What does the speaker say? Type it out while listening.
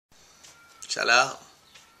Shalom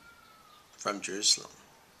from Jerusalem.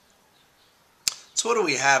 So what do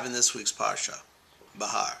we have in this week's parsha,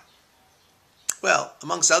 Behar? Well,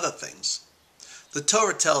 amongst other things, the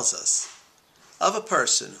Torah tells us of a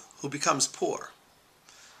person who becomes poor,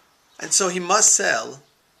 and so he must sell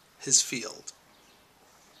his field.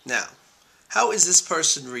 Now, how is this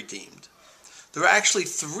person redeemed? There are actually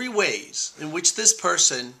three ways in which this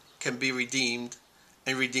person can be redeemed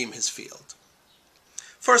and redeem his field.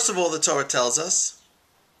 First of all, the Torah tells us,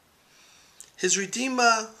 his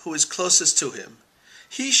redeemer who is closest to him,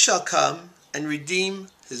 he shall come and redeem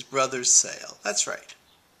his brother's sale. That's right.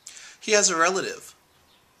 He has a relative,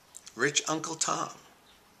 rich Uncle Tom.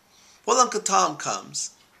 Well, Uncle Tom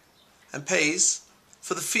comes and pays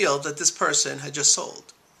for the field that this person had just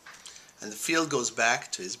sold. And the field goes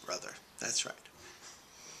back to his brother. That's right.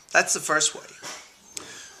 That's the first way.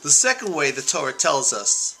 The second way the Torah tells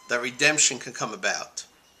us that redemption can come about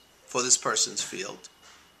for this person's field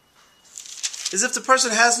is if the person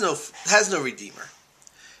has no redeemer.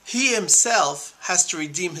 He himself has to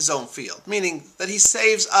redeem his own field, meaning that he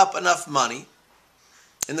saves up enough money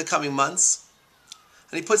in the coming months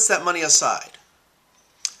and he puts that money aside.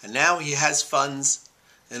 And now he has funds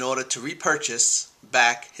in order to repurchase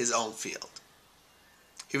back his own field.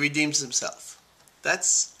 He redeems himself.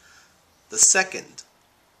 That's the second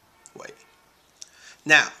way.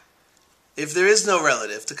 Now, if there is no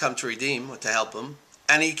relative to come to redeem or to help him,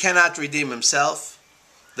 and he cannot redeem himself,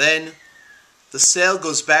 then the sale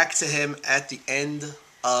goes back to him at the end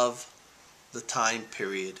of the time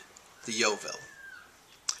period, the Yovel.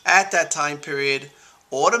 At that time period,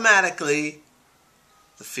 automatically,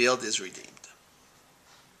 the field is redeemed.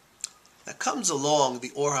 Now comes along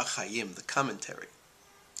the Or HaChaim, the commentary,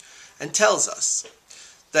 and tells us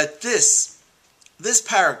that this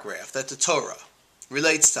paragraph that the Torah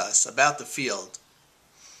relates to us about the field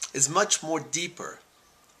is much more deeper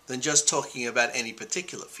than just talking about any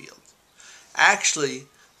particular field. Actually,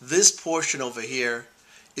 this portion over here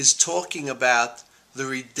is talking about the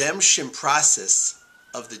redemption process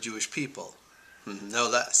of the Jewish people. No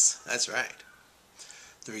less. That's right.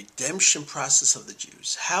 The redemption process of the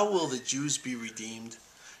Jews. How will the Jews be redeemed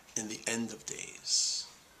in the end of days?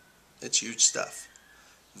 It's huge stuff.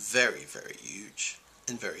 Very, very huge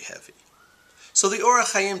and very heavy. So the Or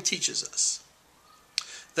HaChaim teaches us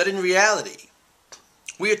that in reality,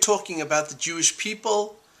 we are talking about the Jewish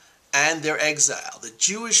people and their exile. The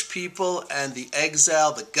Jewish people and the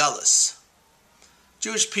exile, the Gullus.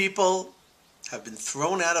 Jewish people have been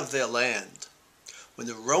thrown out of their land when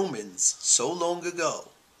the Romans, so long ago,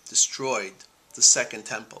 destroyed the Second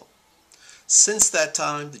Temple. Since that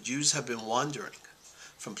time, the Jews have been wandering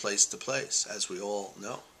from place to place, as we all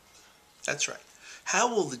know. That's right.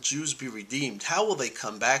 How will the Jews be redeemed? How will they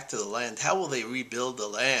come back to the land? How will they rebuild the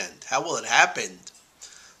land? How will it happen?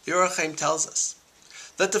 The Or HaChaim tells us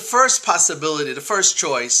that the first possibility, the first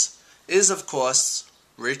choice, is of course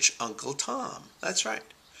rich Uncle Tom. That's right.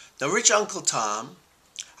 Now rich Uncle Tom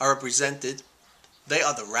are represented, they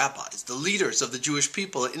are the rabbis, the leaders of the Jewish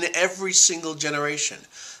people in every single generation.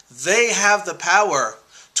 They have the power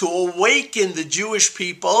to awaken the Jewish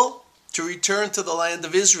people to return to the land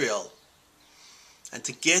of Israel and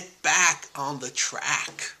to get back on the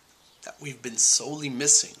track that we've been sorely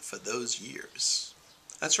missing for those years.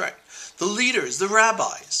 That's right. The leaders, the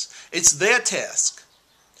rabbis, it's their task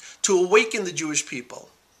to awaken the Jewish people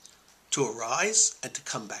to arise and to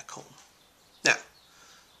come back home. Now,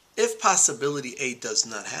 if possibility A does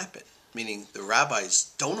not happen, meaning the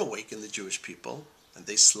rabbis don't awaken the Jewish people and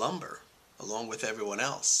they slumber along with everyone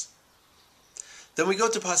else, then we go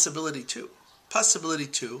to possibility 2. Possibility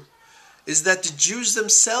 2 is that the Jews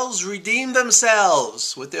themselves redeem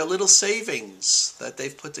themselves with their little savings that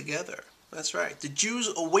they've put together. That's right. The Jews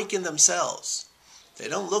awaken themselves. They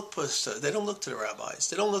don't look to the rabbis.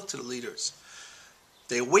 They don't look to the leaders.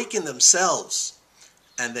 They awaken themselves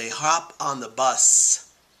and they hop on the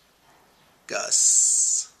bus,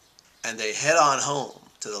 Gus, and they head on home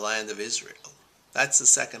to the land of Israel. That's the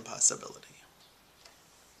second possibility.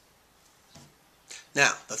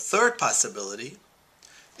 Now, the third possibility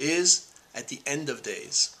is at the end of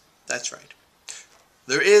days. That's right.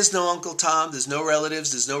 There is no Uncle Tom, there's no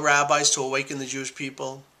relatives, there's no rabbis to awaken the Jewish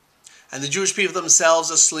people. And the Jewish people themselves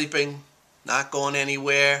are sleeping, not going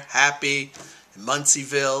anywhere, happy in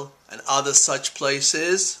Muncieville and other such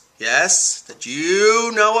places, yes, that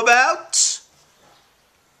you know about.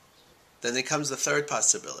 Then there comes the third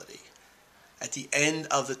possibility. At the end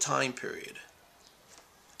of the time period,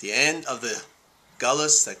 at the end of the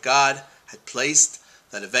Gullus that God had placed,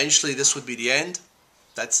 that eventually this would be the end.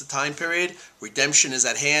 That's the time period. Redemption is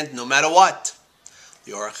at hand no matter what.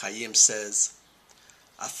 The Or HaChaim says,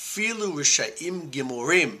 Afilu Rishaim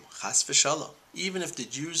Gimurim Chas v'Shalom. Even if the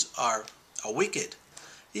Jews are wicked,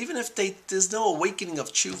 even if there's no awakening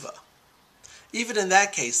of tshuva, even in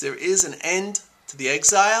that case, there is an end to the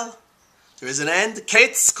exile. There is an end,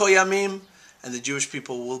 Ketz Koyamim, and the Jewish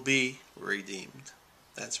people will be redeemed.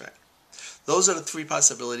 That's right. Those are the three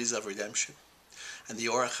possibilities of redemption. And the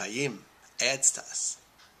Or HaChaim adds to us,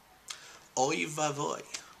 Oy vavoy,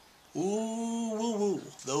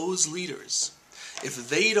 those leaders, if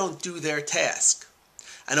they don't do their task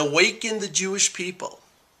and awaken the Jewish people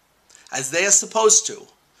as they are supposed to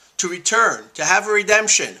return, to have a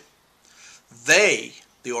redemption, they,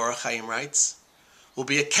 the Or HaChaim writes, will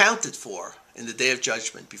be accounted for in the day of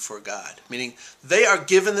judgment before God. Meaning, they are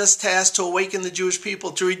given this task to awaken the Jewish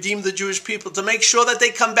people, to redeem the Jewish people, to make sure that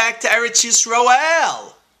they come back to Eretz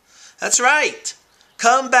Yisrael. That's right.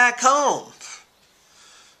 Come back home.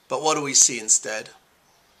 But what do we see instead?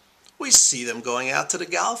 We see them going out to the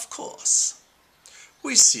golf course.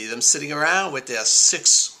 We see them sitting around with their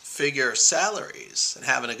six-figure salaries and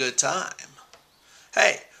having a good time.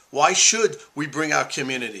 Hey, why should we bring our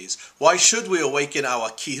communities? Why should we awaken our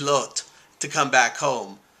kihilot to come back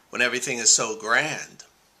home when everything is so grand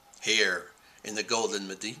here in the Golden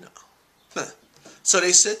Medina? So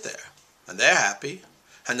they sit there, and they're happy,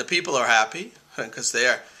 and the people are happy because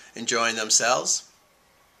they're enjoying themselves.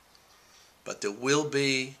 But there will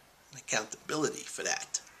be an accountability for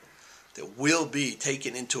that. There will be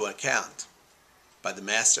taken into account by the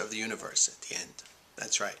Master of the universe at the end.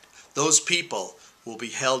 That's right. Those people will be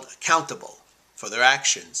held accountable for their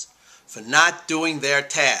actions, for not doing their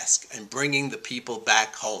task and bringing the people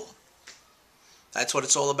back home. That's what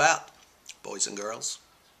it's all about, boys and girls.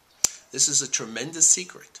 This is a tremendous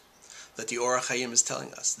secret that the Or HaChaim is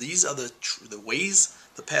telling us. These are the ways,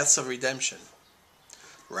 the paths of redemption.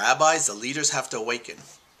 Rabbis, the leaders, have to awaken.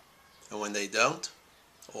 And when they don't,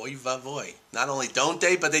 oy vavoy. Not only don't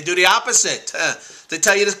they, but they do the opposite. They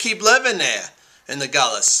tell you to keep living there in the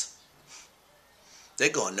gullus. They're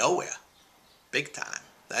going nowhere. Big time.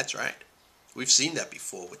 That's right. We've seen that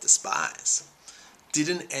before with the spies.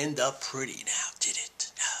 Didn't end up pretty now, did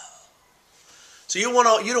it? No. So you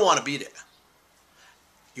don't want to be there.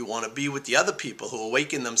 You want to be with the other people who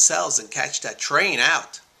awaken themselves and catch that train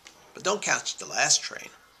out. But don't catch the last train.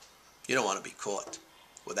 You don't want to be caught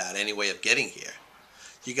without any way of getting here.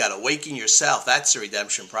 You got to awaken yourself. That's the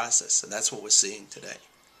redemption process. And that's what we're seeing today.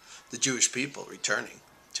 The Jewish people returning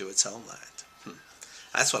to its homeland.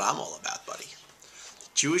 That's what I'm all about, buddy. The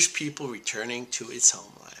Jewish people returning to its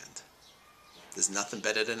homeland. There's nothing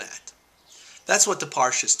better than that. That's what the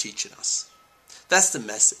parsha is teaching us. That's the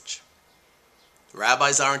message. The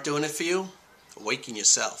rabbis aren't doing it for you. Awaken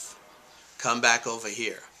yourself. Come back over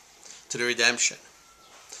here to the redemption,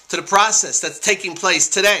 to the process that's taking place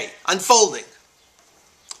today, unfolding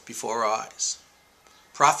before our eyes.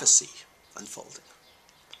 Prophecy unfolding.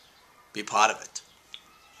 Be part of it.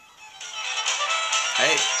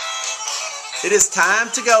 Hey, it is time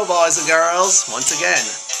to go, boys and girls, once again.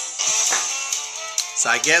 So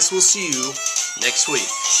I guess we'll see you next week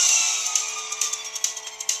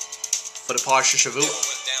for the parsha shavua.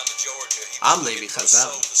 I'm Levi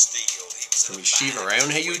Chazal from Yeshiva Rayon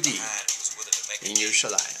Hayudi in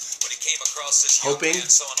Yerushalayim. Hoping to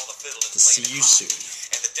see you soon.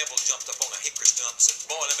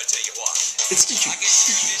 It's the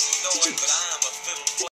Jews.